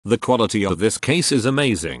The quality of this case is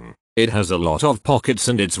amazing. It has a lot of pockets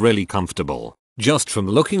and it's really comfortable. Just from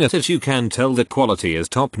looking at it you can tell the quality is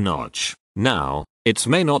top notch. Now, it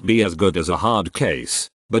may not be as good as a hard case,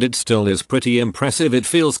 but it still is pretty impressive. It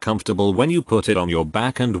feels comfortable when you put it on your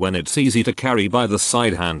back and when it's easy to carry by the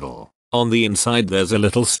side handle. On the inside there's a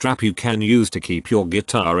little strap you can use to keep your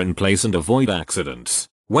guitar in place and avoid accidents.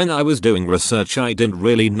 When I was doing research I didn't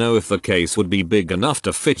really know if the case would be big enough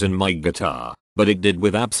to fit in my guitar, but it did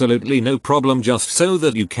with absolutely no problem, just so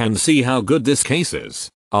that you can see how good this case is.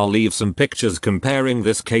 I'll leave some pictures comparing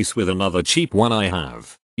this case with another cheap one I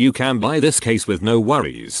have. You can buy this case with no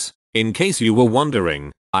worries. In case you were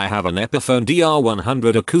wondering, I have an Epiphone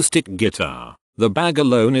DR100 acoustic guitar. The bag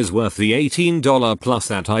alone is worth the $18 plus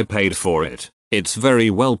that I paid for it. It's very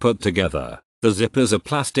well put together. The zippers are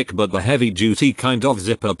plastic, but the heavy duty kind of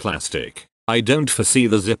zipper plastic. I don't foresee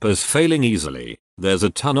the zippers failing easily. There's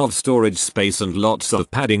a ton of storage space and lots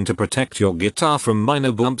of padding to protect your guitar from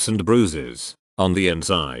minor bumps and bruises. On the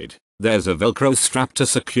inside, there's a Velcro strap to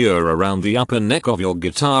secure around the upper neck of your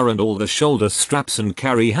guitar, and all the shoulder straps and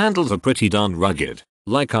carry handles are pretty darn rugged.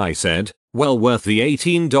 Like I said, well worth the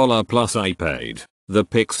 $18 plus I paid. The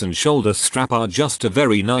picks and shoulder strap are just a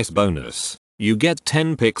very nice bonus. You get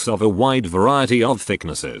 10 picks of a wide variety of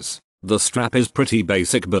thicknesses. The strap is pretty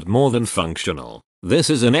basic but more than functional.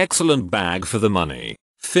 This is an excellent bag for the money.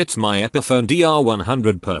 Fits my Epiphone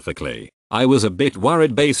DR100 perfectly. I was a bit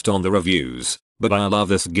worried based on the reviews, but I love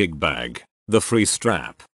this gig bag. The free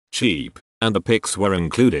strap, cheap, and the picks were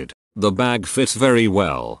included. The bag fits very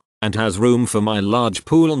well and has room for my large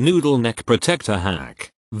pool noodle neck protector hack.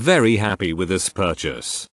 Very happy with this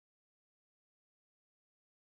purchase.